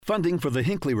Funding for the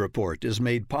Hinckley Report is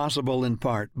made possible in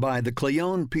part by the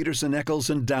Cleone Peterson Eccles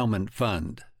Endowment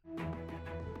Fund.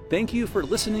 Thank you for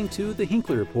listening to the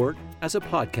Hinckley Report as a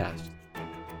podcast.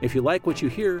 If you like what you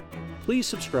hear, please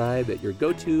subscribe at your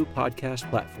go-to podcast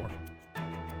platform.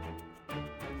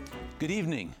 Good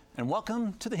evening and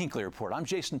welcome to the Hinckley Report. I'm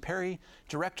Jason Perry,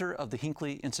 Director of the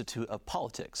Hinckley Institute of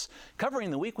Politics.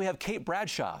 Covering the week, we have Kate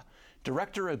Bradshaw,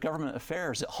 Director of Government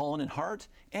Affairs at Holland and Hart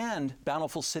and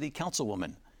Bountiful City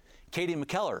Councilwoman. Katie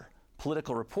McKellar,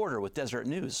 political reporter with Deseret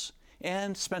News,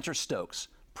 and Spencer Stokes,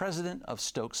 President of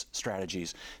Stokes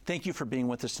Strategies. Thank you for being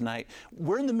with us tonight.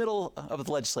 We're in the middle of the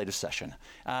legislative session.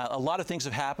 A lot of things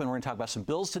have happened. We're going to talk about some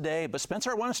bills today, but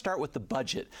Spencer, I want to start with the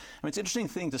budget. I mean, it's an interesting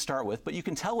thing to start with, but you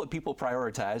can tell what people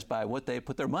prioritize by what they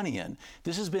put their money in.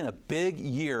 This has been a big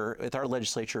year with our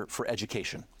legislature for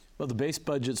education. Well, the base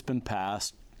budget's been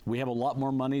passed. We have a lot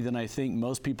more money than I think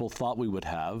most people thought we would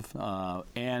have,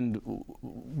 and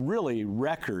really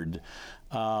record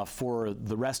for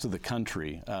the rest of the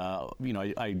country.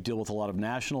 I deal with a lot of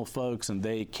national folks, and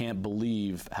they can't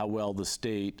believe how well the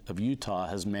state of Utah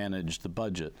has managed the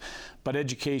budget. But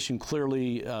education,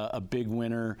 clearly a big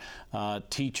winner.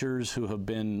 Teachers who have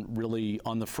been really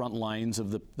on the front lines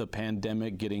of the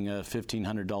pandemic, getting a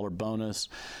 $1,500 bonus.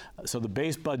 So the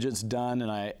base budget's done,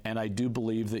 and I do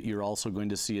believe that you're also going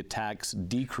to see a tax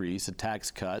decrease, a tax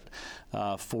cut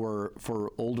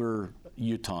for older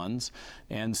Utahns.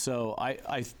 And so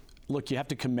look, you have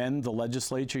to commend the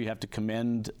legislature. You have to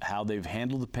commend how they've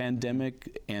handled the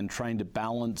pandemic and trying to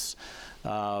balance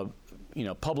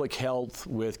public health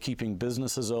with keeping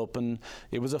businesses open.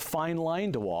 It was a fine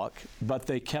line to walk, but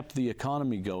they kept the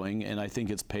economy going, and I think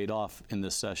it's paid off in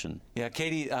this session. Yeah,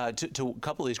 Katie, to a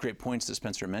couple of these great points that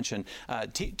Spencer mentioned,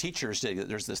 teachers,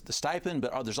 there's the stipend,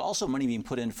 but there's also money being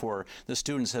put in for the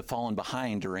students that have fallen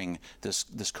behind during this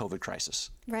COVID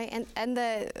crisis. Right, and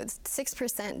the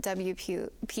 6%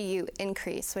 WPU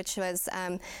increase, which was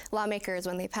lawmakers,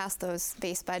 when they passed those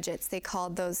base budgets, they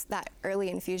called that early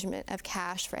infusion of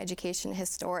cash for education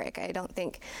historic. I don't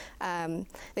think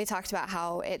they talked about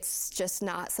how it's just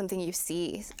not something you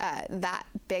see that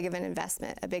big of an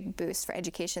investment, a big boost for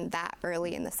education that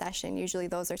early in the session. Usually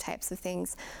those are types of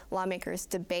things lawmakers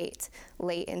debate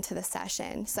late into the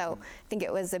session. So I think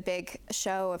it was a big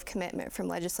show of commitment from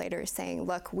legislators saying,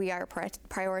 look, we are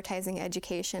prioritizing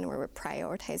education, we're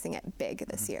prioritizing it big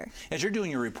this year. As you're doing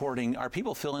your reporting, are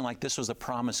people feeling like this was a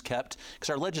promise kept?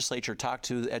 Because our legislature talked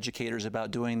to the educators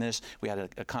about doing this. We had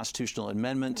a constitutional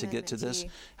amendment to get to this.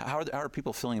 How are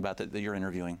people feeling about that you're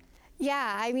interviewing?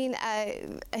 Yeah, I mean,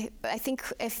 I think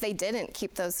if they didn't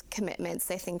keep those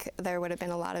commitments, I think there would have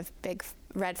been a lot of big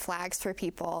red flags for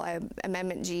people.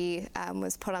 Amendment G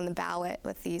was put on the ballot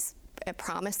with these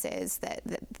promises that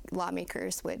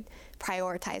lawmakers would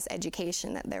prioritize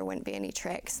education, that there wouldn't be any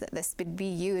tricks, that this would be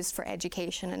used for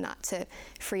education and not to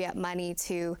free up money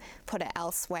to put it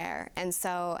elsewhere. And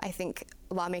so I think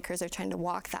lawmakers are trying to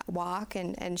walk that walk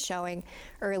and showing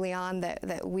early on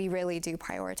that we really do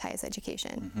prioritize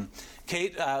education. Mm-hmm.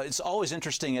 Kate, it's always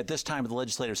interesting at this time of the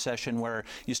legislative session where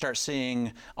you start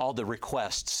seeing all the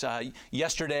requests.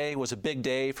 Yesterday was a big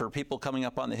day for people coming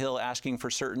up on the Hill asking for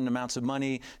certain amounts of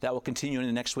money. That will continue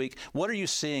into next week. What are you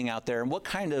seeing out there, and what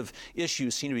kind of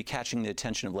issues seem to be catching the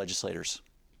attention of legislators?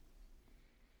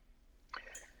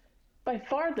 By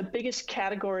far, the biggest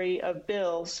category of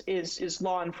bills is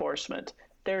law enforcement.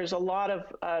 There's a lot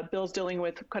of bills dealing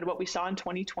with kind of what we saw in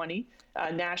 2020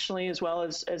 nationally as well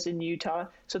as in Utah.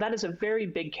 So that is a very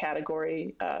big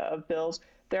category of bills.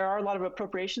 There are a lot of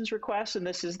appropriations requests, and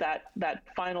this is that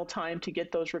final time to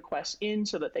get those requests in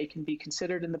so that they can be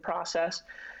considered in the process.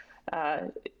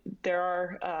 There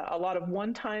are a lot of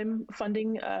one-time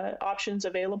funding options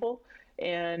available,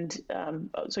 and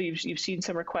so you've seen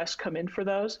some requests come in for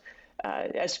those.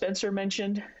 As Spencer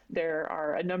mentioned, there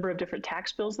are a number of different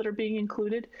tax bills that are being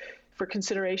included for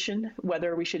consideration,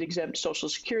 whether we should exempt Social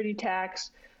Security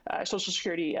tax, Social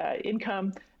Security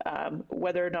income,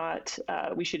 whether or not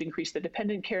we should increase the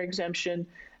dependent care exemption.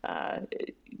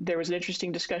 There was an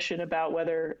interesting discussion about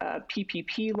whether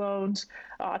PPP loans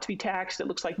ought to be taxed. It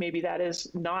looks like maybe that is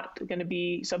not going to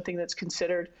be something that's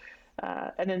considered.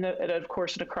 And then, of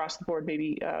course, an across the board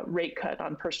maybe rate cut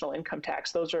on personal income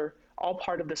tax. Those are all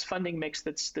part of this funding mix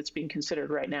that's being considered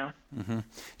right now. Mm-hmm.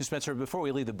 Spencer, before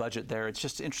we leave the budget there, it's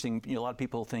just interesting. A lot of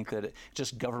people think that it's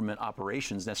just government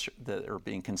operations that are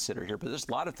being considered here, but there's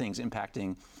a lot of things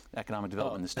impacting economic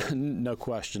development in the state. No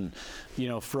question.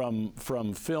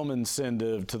 From film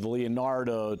incentive to the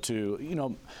Leonardo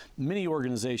to, many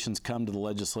organizations come to the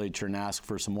legislature and ask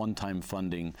for some one-time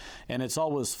funding. And it's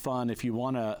always fun if you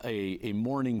want a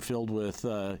morning filled with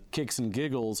kicks and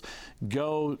giggles,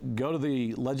 go to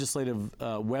the legislative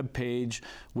webpage,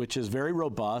 which is very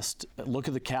robust. Look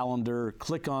at the calendar,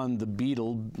 click on the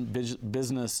Beetle,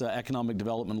 Business, Economic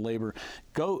Development, Labor.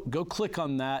 Go click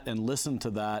on that and listen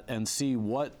to that and see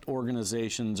what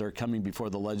organizations are coming before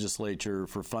the legislature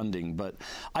for funding. But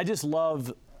I just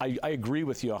love, I agree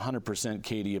with you 100%,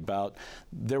 Katie, about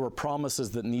there were promises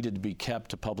that needed to be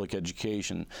kept to public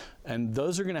education. And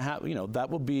those are going to have,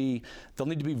 they'll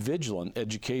need to be vigilant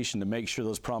education to make sure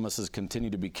those promises continue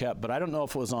to be kept. But I don't know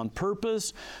if it was on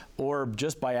purpose or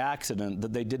just by accident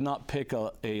that they did not pick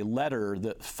a letter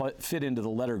that fit into the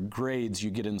letter grades you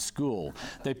get in school.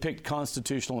 They picked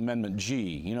Constitutional Amendment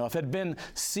G. If it had been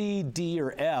C, D,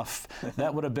 or F,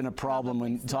 that would have been a problem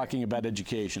when talking about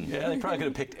education. Yeah, they probably could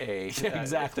have picked A.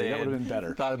 Exactly. That would have been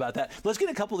better. Thought about that. Let's get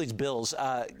a couple of these bills,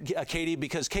 Katie,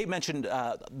 because Kate mentioned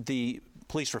the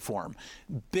police reform,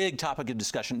 big topic of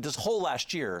discussion this whole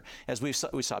last year as we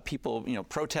saw people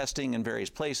protesting in various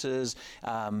places.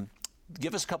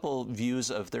 Give us a couple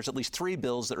views of, there's at least 3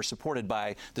 bills that are supported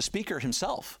by the Speaker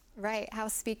himself. Right.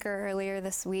 House Speaker earlier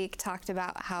this week talked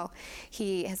about how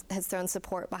he has thrown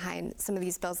support behind some of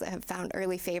these bills that have found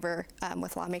early favor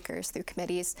with lawmakers through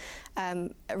committees.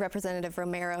 Representative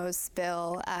Romero's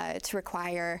bill to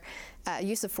require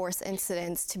use of force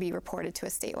incidents to be reported to a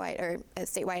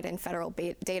statewide and federal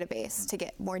database to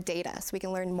get more data so we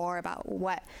can learn more about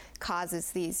what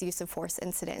causes these use of force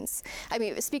incidents. I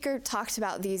mean, the Speaker talked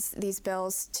about these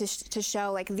bills to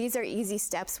show these are easy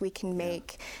steps we can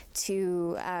make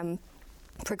to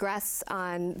progress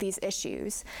on these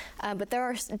issues. But there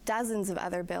are dozens of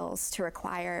other bills to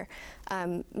require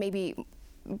maybe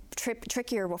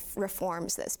trickier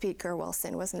reforms that Speaker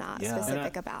Wilson was not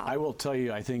specific about. I will tell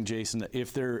you, I think, Jason,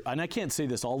 and I can't say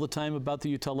this all the time about the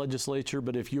Utah legislature,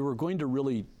 but if you were going to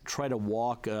really try to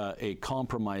walk a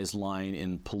compromise line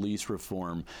in police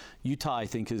reform, Utah, I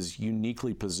think, is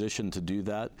uniquely positioned to do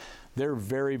that. They're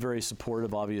very, very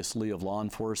supportive, obviously, of law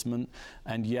enforcement,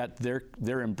 and yet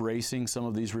they're embracing some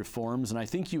of these reforms. And I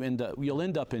think you'll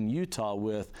end up in Utah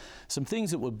with some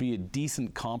things that would be a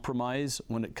decent compromise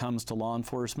when it comes to law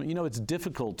enforcement. It's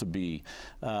difficult to be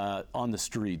on the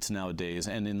streets nowadays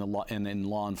and in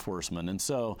law enforcement. And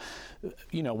so,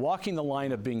 walking the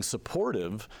line of being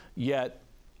supportive, yet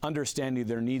understanding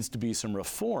there needs to be some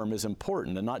reform is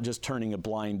important, and not just turning a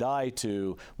blind eye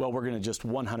to, well, we're going to just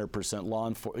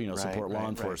 100% support law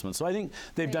enforcement. So I think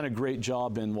they've done a great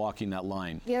job in walking that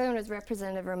line. The other one was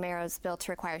Representative Romero's bill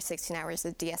to require 16 hours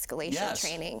of de-escalation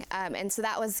training. And so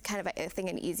that was kind of, I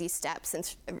think, an easy step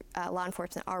since law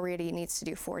enforcement already needs to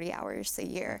do 40 hours a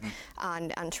year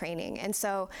on training. And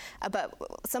so, but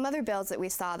some other bills that we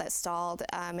saw that stalled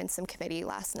in some committee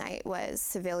last night was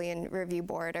Civilian Review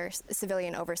Board or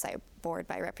Civilian Oversight Board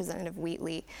by Representative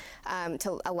Wheatley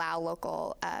to allow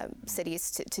local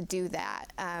cities to do that,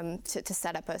 to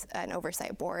set up an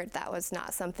oversight board. That was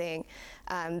not something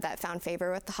that found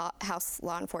favor with the House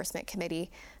Law Enforcement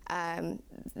Committee. Some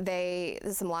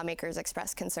lawmakers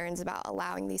expressed concerns about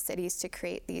allowing these cities to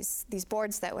create these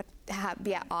boards that would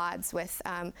be at odds with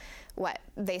what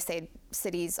they say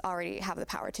cities already have the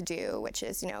power to do, which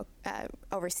is,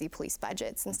 oversee police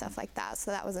budgets and stuff like that.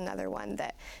 So that was another one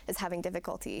that is having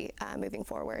difficulty moving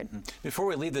forward. Before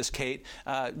we leave this, Kate,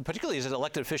 particularly as an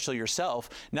elected official yourself,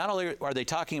 not only are they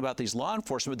talking about these law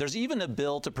enforcement, but there's even a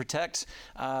bill to protect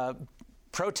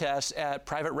protests at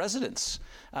private residence,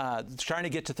 trying to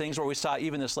get to things where we saw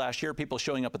even this last year, people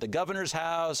showing up at the governor's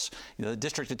house, the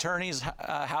district attorney's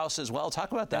house as well.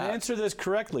 Talk about that. And answer this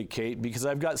correctly, Kate, because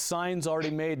I've got signs already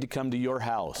made to come to your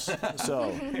house.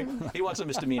 So he wants a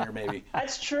misdemeanor, maybe.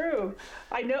 That's true.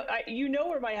 I know. You know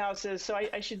where my house is, so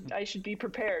I should be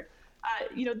prepared.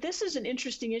 This is an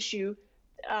interesting issue.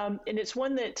 And it's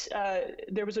one that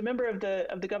there was a member of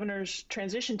the governor's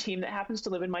transition team that happens to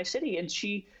live in my city, and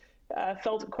she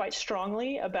felt quite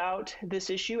strongly about this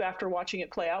issue after watching it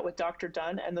play out with Dr.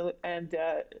 Dunn and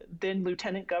then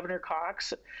Lieutenant Governor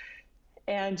Cox.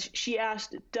 And she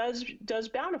asked, does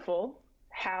Bountiful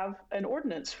have an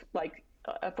ordinance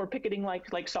for picketing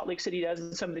like Salt Lake City does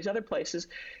and some of these other places?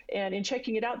 And in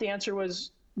checking it out, the answer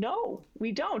was no,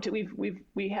 we don't.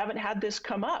 We haven't had this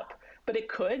come up, but it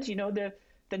could.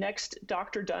 The next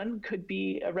Dr. Dunn could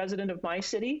be a resident of my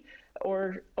city,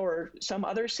 or some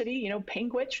other city,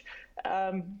 Panguitch.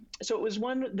 So it was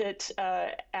one that,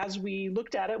 as we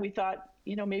looked at it, we thought,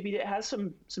 maybe it has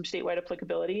some statewide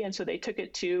applicability. And so they took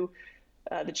it to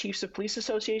the Chiefs of Police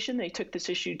Association. They took this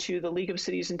issue to the League of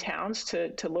Cities and Towns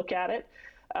to look at it.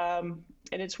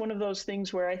 And it's one of those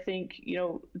things where I think,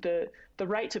 the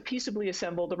right to peaceably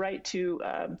assemble, the right to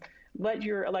let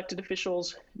your elected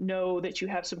officials know that you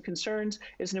have some concerns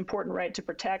is an important right to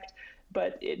protect.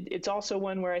 But it's also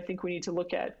one where I think we need to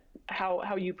look at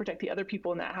how you protect the other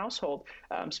people in that household,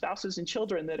 spouses and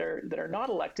children that are not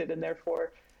elected, and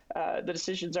therefore the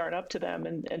decisions aren't up to them.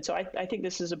 And so I think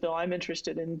this is a bill I'm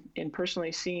interested in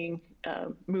personally seeing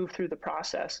move through the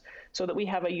process so that we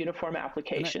have a uniform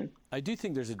application. I do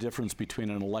think there's a difference between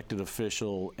an elected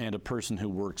official and a person who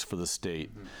works for the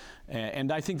state.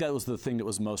 And I think that was the thing that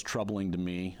was most troubling to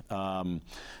me.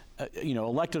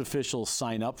 Elected officials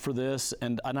sign up for this,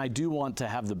 and I do want to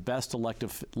have the best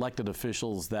elected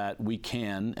officials that we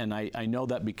can, and I know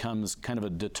that becomes kind of a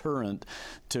deterrent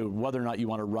to whether or not you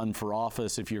want to run for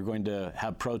office if you're going to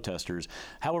have protesters.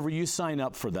 However, you sign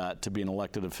up for that to be an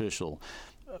elected official.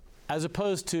 As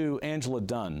opposed to Angela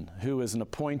Dunn, who is an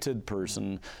appointed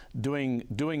person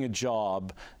doing a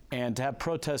job, and to have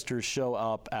protesters show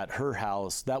up at her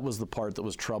house, that was the part that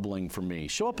was troubling for me.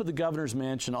 Show up at the governor's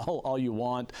mansion all you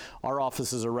want. Our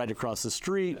offices are right across the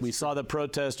street. We saw the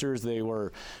protesters. They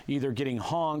were either getting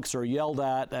honks or yelled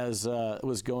at as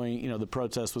the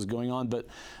protest was going on. But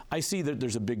I see that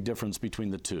there's a big difference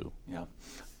between the two. Yeah.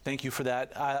 Thank you for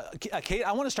that. Kate,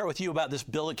 I want to start with you about this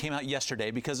bill that came out yesterday,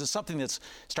 because it's something that's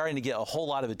starting to get a whole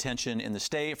lot of attention in the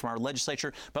state from our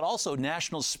legislature, but also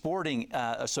national sporting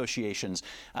associations.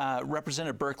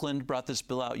 Representative Birkeland brought this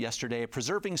bill out yesterday,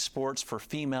 preserving sports for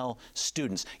female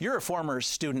students. You're a former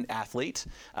student athlete.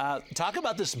 Talk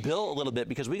about this bill a little bit,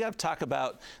 because we got to talk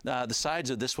about the sides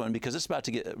of this one, because it's about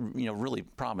to get really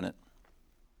prominent.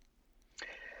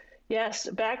 Yes,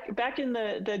 back in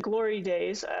the glory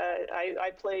days,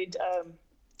 I played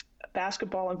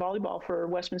basketball and volleyball for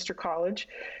Westminster College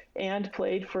and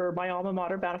played for my alma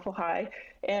mater, Bountiful High.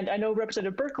 And I know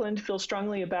Representative Birkeland feels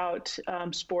strongly about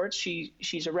sports.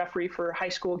 She's a referee for high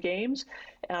school games.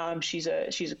 She's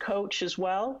a coach as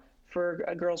well for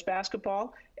girls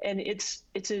basketball. And it's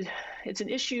an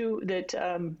issue that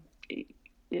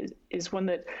is one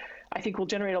that I think will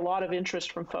generate a lot of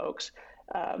interest from folks.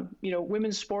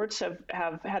 Women's sports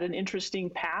have had an interesting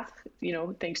path,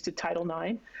 thanks to Title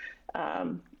IX.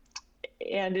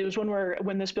 And it was one where,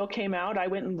 when this bill came out, I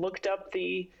went and looked up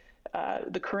the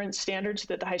current standards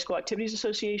that the High School Activities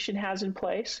Association has in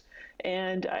place.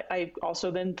 And I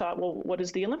also then thought, well, what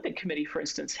does the Olympic Committee, for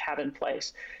instance, have in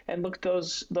place? And looked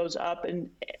those up. And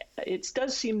it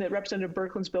does seem that Representative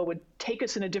Birkeland's bill would take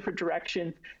us in a different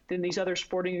direction than these other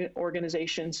sporting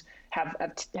organizations have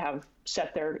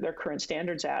set their current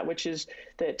standards at, which is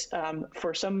that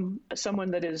for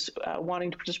someone that is wanting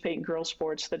to participate in girls'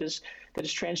 sports that is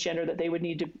transgender, that they would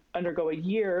need to undergo a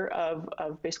year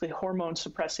of basically hormone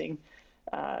suppressing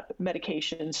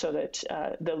medication so that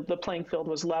the playing field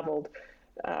was leveled.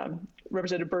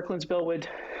 Representative Birkeland's bill would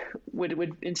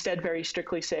instead very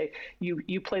strictly say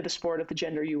you play the sport of the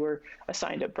gender you were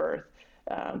assigned at birth.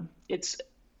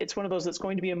 It's one of those that's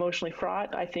going to be emotionally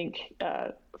fraught, I think,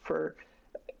 for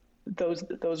those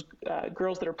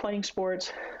girls that are playing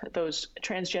sports, those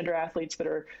transgender athletes that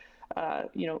are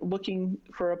looking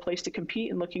for a place to compete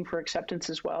and looking for acceptance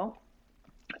as well.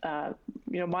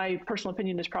 My personal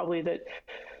opinion is probably that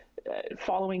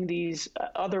following these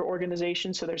other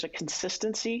organizations, so there's a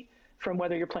consistency from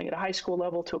whether you're playing at a high school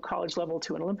level to a college level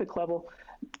to an Olympic level,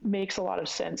 makes a lot of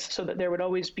sense, so that there would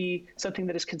always be something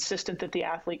that is consistent that the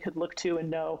athlete could look to and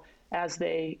know as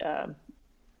they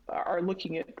are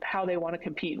looking at how they want to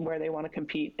compete and where they want to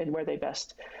compete and where they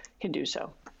best can do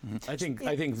so. I think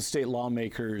the state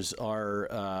lawmakers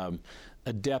are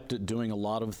adept at doing a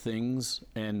lot of things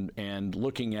and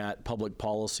looking at public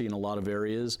policy in a lot of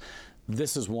areas.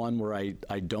 This is one where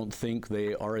I don't think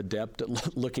they are adept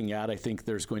at looking at. I think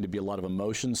there's going to be a lot of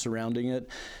emotion surrounding it.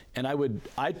 And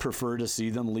I'd prefer to see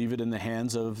them leave it in the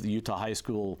hands of the Utah High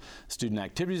School Student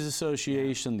Activities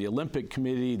Association, the Olympic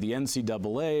Committee, the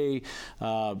NCAA,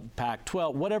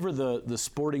 Pac-12, whatever the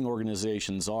sporting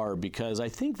organizations are, because I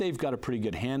think they've got a pretty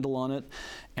good handle on it.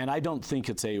 And I don't think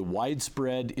it's a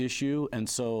widespread issue. And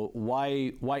so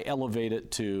why elevate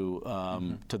it to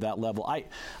that level?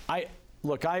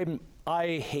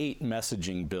 I hate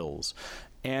messaging bills,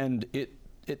 and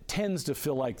it tends to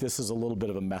feel like this is a little bit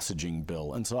of a messaging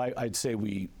bill. And so I'd say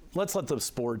let's let the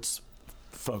sports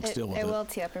folks deal with it. It will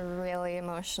tee up a really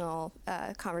emotional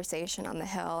conversation on the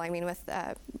Hill. I mean, with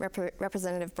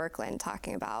Representative Birkeland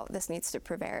talking about this needs to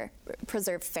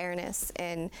preserve fairness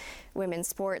in women's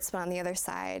sports, but on the other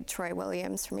side, Troy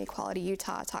Williams from Equality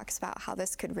Utah talks about how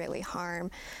this could really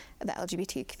harm the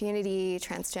LGBT community,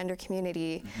 transgender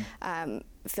community,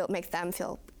 make them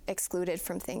feel excluded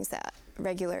from things that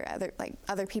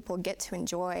other people get to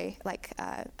enjoy, like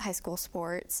high school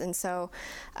sports. And so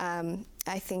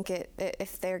I think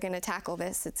if they're going to tackle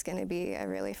this, it's going to be a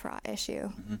really fraught issue.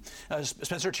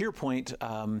 Spencer, to your point,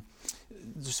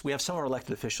 we have some of our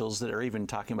elected officials that are even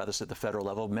talking about this at the federal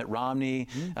level. Mitt Romney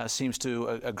seems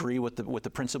to agree with the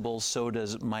principles. So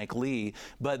does Mike Lee.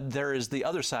 But there is the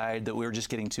other side that we were just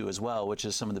getting to as well, which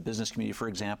is some of the business community, for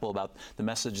example, about the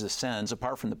message this sends,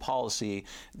 apart from the policy,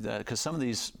 because some of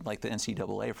these, like the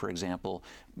NCAA, for example,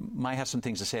 might have some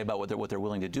things to say about what they're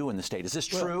willing to do in the state. Is this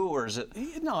true, or is it?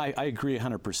 No, I agree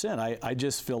 100%. I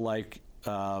just feel like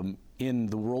in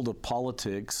the world of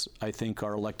politics, I think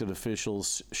our elected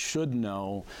officials should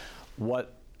know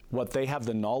what they have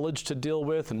the knowledge to deal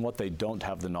with and what they don't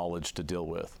have the knowledge to deal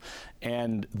with.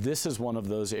 And this is one of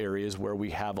those areas where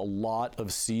we have a lot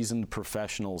of seasoned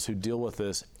professionals who deal with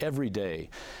this every day.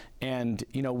 And,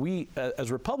 you know, we,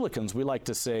 as Republicans, we like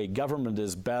to say government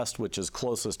is best, which is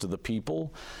closest to the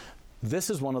people. This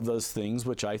is one of those things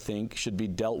which I think should be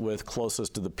dealt with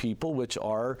closest to the people, which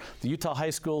are the Utah High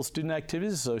School Student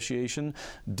Activities Association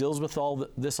deals with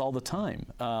this all the time.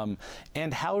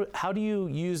 And how do you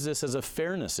use this as a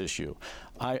fairness issue?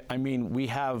 I mean, we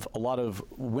have a lot of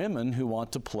women who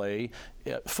want to play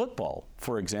football,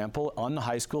 for example, on the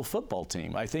high school football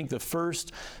team. I think the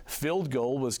first field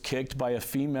goal was kicked by a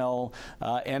female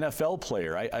NFL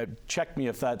player. I check me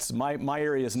if that's my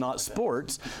area is not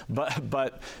sports,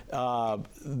 but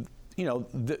you know,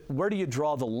 where do you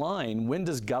draw the line? When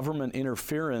does government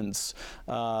interference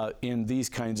in these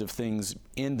kinds of things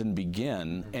end and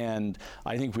begin? And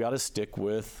I think we ought to stick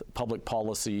with public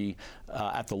policy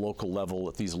at the local level,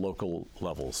 at these local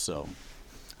levels. So,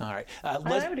 all right. I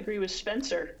would agree with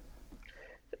Spencer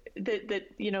that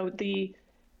you know, the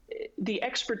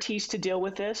expertise to deal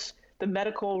with this, the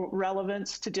medical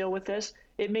relevance to deal with this,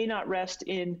 it may not rest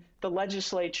in the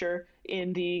legislature,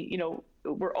 in the, you know,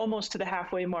 we're almost to the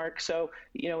halfway mark. So,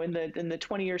 you know, in the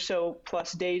 20 or so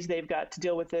plus days they've got to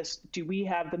deal with this, do we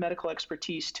have the medical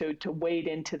expertise to wade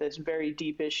into this very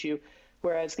deep issue?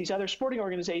 Whereas these other sporting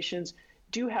organizations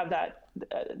do have that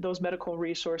those medical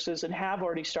resources and have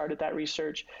already started that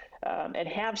research and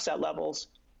have set levels.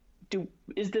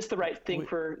 Is this the right thing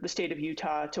for the state of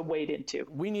Utah to wade into?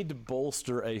 We need to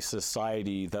bolster a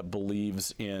society that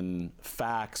believes in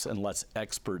facts and lets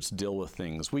experts deal with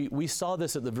things. We saw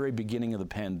this at the very beginning of the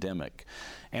pandemic.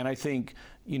 And I think,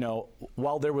 you know,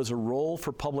 while there was a role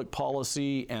for public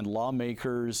policy and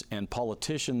lawmakers and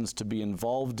politicians to be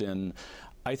involved in,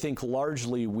 I think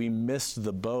largely we missed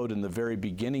the boat in the very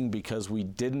beginning because we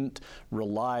didn't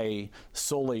rely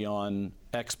solely on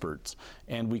experts.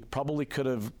 And we probably could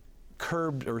have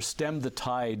curbed or stemmed the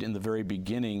tide in the very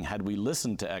beginning had we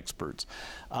listened to experts.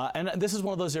 And this is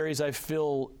one of those areas I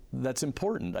feel that's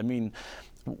important. I mean,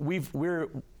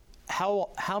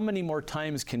 how many more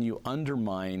times can you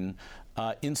undermine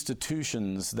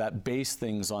institutions that base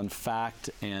things on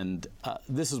fact? And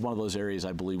this is one of those areas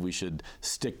I believe we should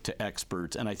stick to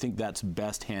experts, and I think that's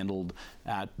best handled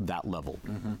at that level.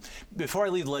 Before I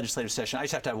leave the legislative session, I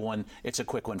just have to have one. It's a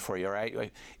quick one for you, all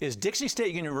right? Is Dixie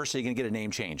State University going to get a name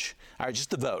change? All right,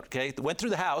 just the vote, okay? It went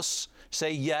through the House.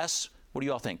 Say yes. What do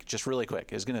you all think? Just really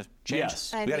quick. Is it going to change?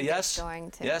 Yes. We got a yes? It's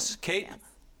going to. Yes? Kate? Yes.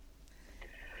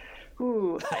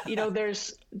 Ooh, you know,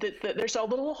 there's a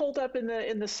little holdup in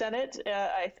the Senate.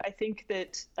 I think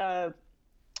that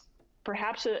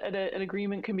perhaps an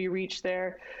agreement can be reached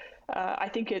there. I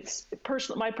think it's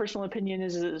my personal opinion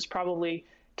is it's probably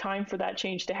time for that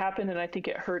change to happen, and I think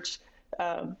it hurts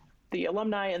the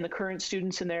alumni and the current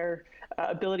students in their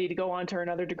ability to go on to earn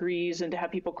other degrees and to have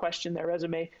people question their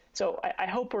resume. So I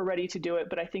hope we're ready to do it,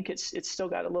 but I think it's still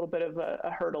got a little bit of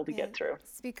a hurdle to get through.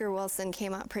 Speaker Wilson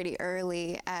came out pretty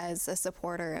early as a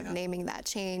supporter of naming that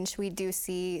change. We do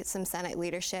see some Senate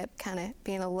leadership kind of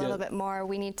being a little bit more,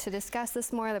 we need to discuss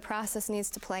this more, the process needs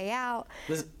to play out.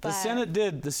 The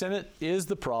Senate is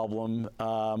the problem.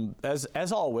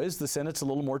 As always, the Senate's a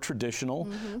little more traditional,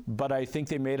 but I think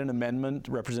they made an amendment,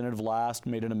 Representative Last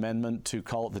made an amendment to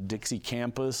call it the Dixie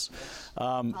campus.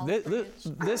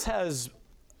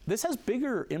 This has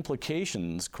bigger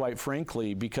implications, quite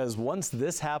frankly, because once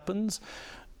this happens,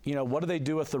 what do they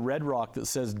do with the red rock that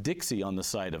says Dixie on the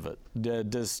side of it?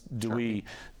 Do we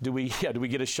get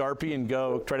a Sharpie and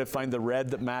go try to find the red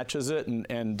that matches it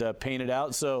and paint it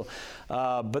out? So,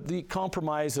 but the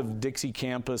compromise of Dixie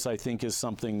Campus, I think, is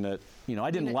something that I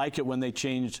didn't like it when they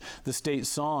changed the state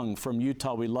song from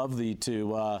Utah We Love Thee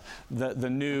to the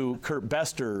new Kurt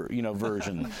Bester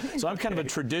version. So I'm kind of a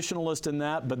traditionalist in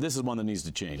that, but this is one that needs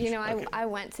to change. I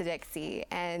went to Dixie,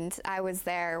 and I was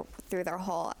there through their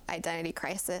whole identity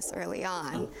crisis early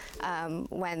on,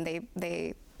 when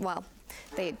they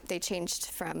changed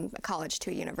from a college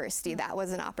to a university. That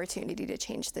was an opportunity to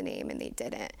change the name, and they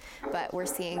didn't. But we're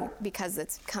seeing, because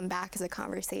it's come back as a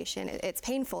conversation, it's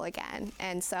painful again.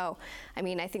 And so, I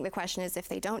think the question is, if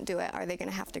they don't do it, are they going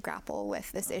to have to grapple with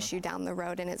this issue down the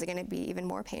road, and is it going to be even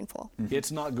more painful?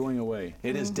 It's not going away.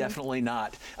 It is definitely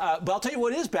not. But I'll tell you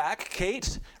what is back,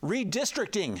 Kate,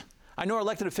 redistricting. I know our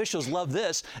elected officials love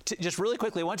this. Just really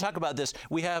quickly, I want to talk about this.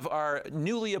 We have our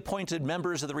newly appointed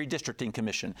members of the Redistricting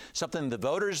Commission, something the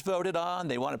voters voted on.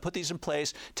 They want to put these in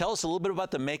place. Tell us a little bit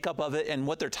about the makeup of it and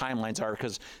what their timelines are,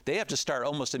 because they have to start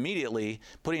almost immediately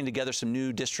putting together some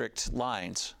new district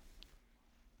lines.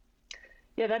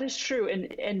 Yeah, that is true.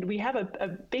 And we have a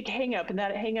big hang-up, and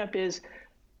that hang-up is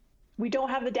we don't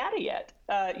have the data yet.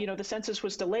 The census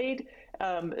was delayed.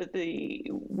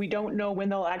 We don't know when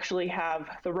they'll actually have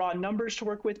the raw numbers to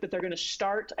work with, but they're going to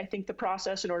start, I think, the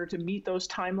process in order to meet those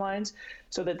timelines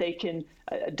so that they can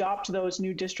adopt those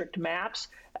new district maps.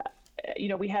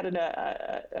 We had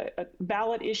a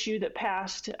ballot issue that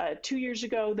passed 2 years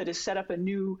ago that has set up a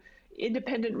new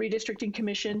independent redistricting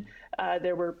commission.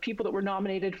 There were people that were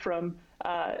nominated from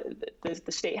the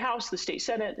state house, the state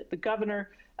senate, the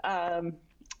governor.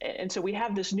 And so we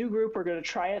have this new group. We're going to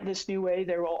try it this new way.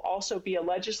 There will also be a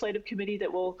legislative committee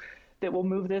that will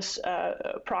move this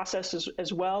process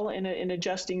as well in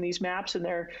adjusting these maps. And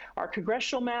there are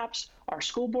congressional maps, our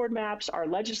school board maps, our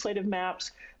legislative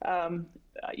maps.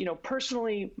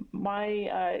 Personally,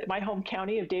 my home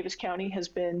county of Davis County has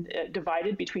been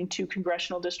divided between two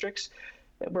congressional districts.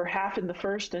 We're half in the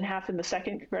first and half in the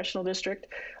second congressional district.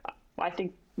 I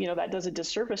think that does a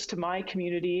disservice to my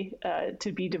community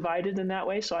to be divided in that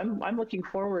way. So I'm looking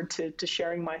forward to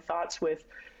sharing my thoughts with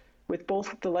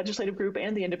both the legislative group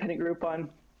and the independent group on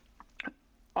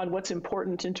what's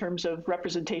important in terms of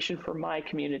representation for my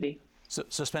community.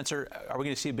 So Spencer, are we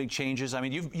going to see big changes?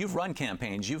 You've run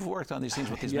campaigns. You've worked on these things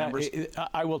with these members.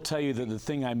 I will tell you that the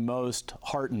thing I'm most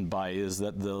heartened by is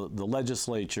that the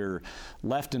legislature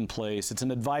left in place. It's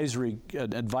an advisory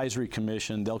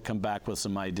commission. They'll come back with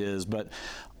some ideas, but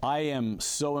I am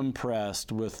so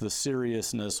impressed with the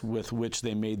seriousness with which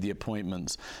they made the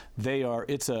appointments.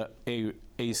 It's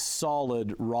a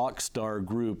solid rock star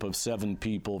group of 7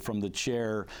 people, from the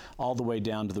chair all the way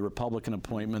down to the Republican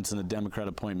appointments and the Democrat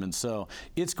appointments. So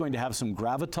it's going to have some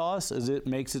gravitas as it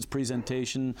makes its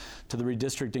presentation to the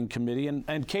redistricting committee.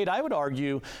 And Kate, I would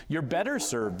argue you're better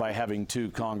served by having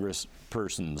 2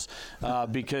 congresspersons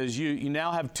because you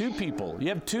now have 2 people. You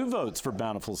have 2 votes for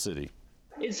Bountiful City.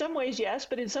 In some ways, yes,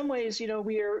 but in some ways,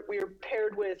 we are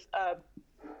paired with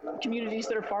communities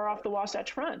that are far off the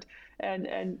Wasatch Front,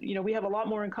 and we have a lot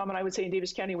more in common, I would say, in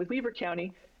Davis County with Weaver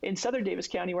County, in southern Davis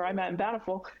County, where I'm at in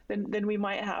Bountiful, than we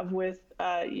might have with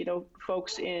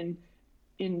folks in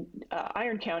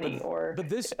Iron County or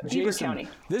Beaver County.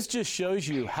 This just shows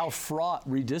you how fraught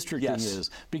redistricting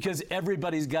is, because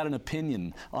everybody's got an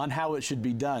opinion on how it should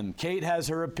be done. Kate has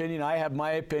her opinion, I have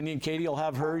my opinion, Katie will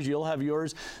have hers, you'll have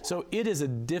yours. So it is a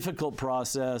difficult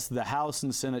process. The House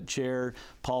and Senate chair,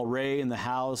 Paul Ray in the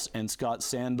House and Scott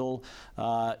Sandel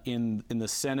in the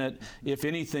Senate. If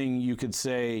anything, you could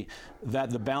say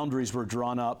that the boundaries were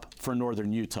drawn up for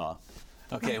northern Utah.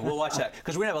 Okay, we'll watch that,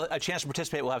 because we're going to have a chance to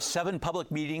participate. We'll have 7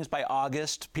 public meetings by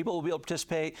August. People will be able to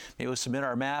participate. Maybe we'll submit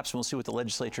our maps, and we'll see what the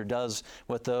legislature does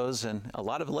with those. And a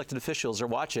lot of elected officials are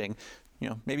watching.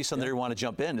 Maybe some that want to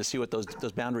jump in to see what those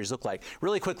boundaries look like.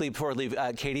 Really quickly before I leave,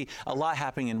 Katie, a lot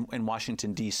happening in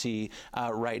Washington, D.C.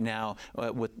 Right now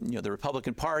with the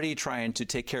Republican Party trying to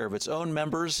take care of its own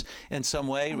members in some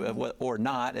way, or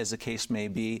not, as the case may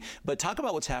be. But talk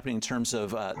about what's happening in terms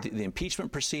of the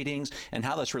impeachment proceedings and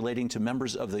how that's relating to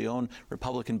members of the own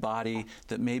Republican body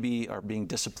that maybe are being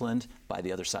disciplined by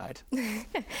the other side.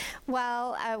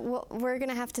 Well, we're going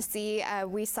to have to see.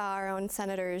 We saw our own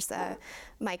senators,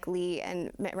 Mike Lee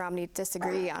and Mitt Romney,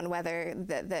 disagree on whether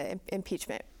the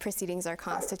impeachment proceedings are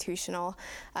constitutional.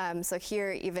 So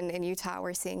here, even in Utah,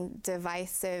 we're seeing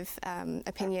divisive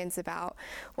opinions about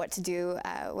what to do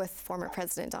with former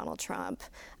President Donald Trump.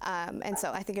 And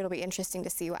so I think it'll be interesting to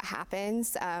see what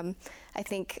happens. I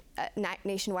think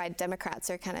nationwide Democrats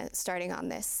are kind of starting on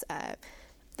this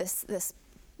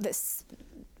this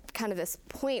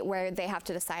point where they have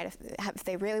to decide if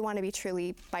they really want to be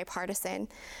truly bipartisan,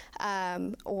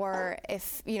 or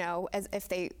if if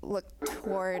they look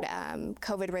toward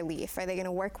COVID relief, are they going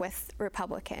to work with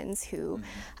Republicans who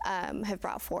have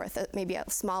brought forth maybe a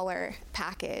smaller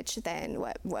package than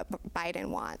what Biden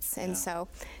wants? And so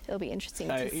it'll be interesting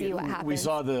to see what happens. We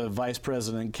saw the vice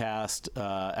president cast,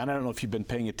 and I don't know if you've been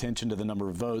paying attention to the number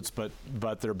of votes, but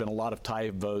there have been a lot of tie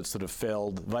votes that have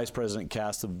failed. The vice president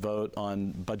cast a vote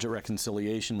on budget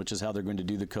reconciliation, which is how they're going to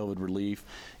do the COVID relief,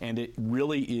 and it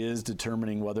really is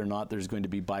determining whether or not there's going to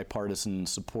be bipartisan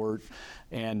support.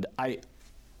 And I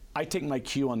take my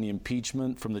cue on the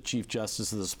impeachment from the Chief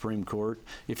Justice of the Supreme Court.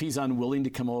 If he's unwilling to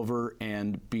come over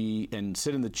and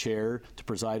sit in the chair to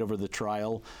preside over the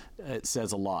trial, it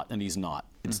says a lot, and he's not.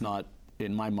 It's not,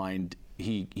 in my mind,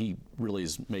 he really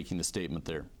is making the statement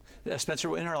there.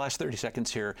 Spencer, in our last 30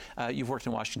 seconds here, you've worked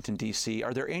in Washington, D.C.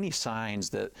 Are there any signs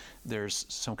that there's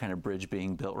some kind of bridge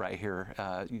being built right here,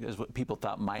 as what people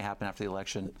thought might happen after the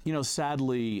election?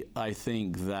 Sadly, I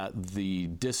think that the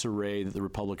disarray that the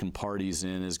Republican Party's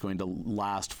in is going to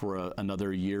last for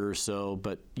another year or so,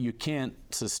 but you can't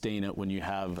sustain it when you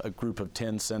have a group of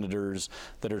 10 senators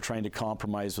that are trying to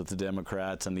compromise with the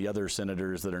Democrats and the other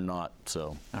senators that are not.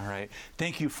 So. All right.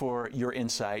 Thank you for your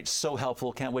insight. So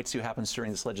helpful. Can't wait to see what happens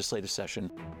during this legislative session.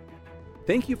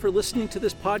 Thank you for listening to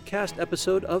this podcast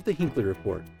episode of the Hinckley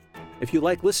Report. If you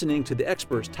like listening to the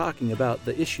experts talking about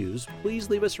the issues, please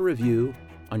leave us a review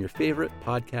on your favorite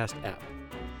podcast app.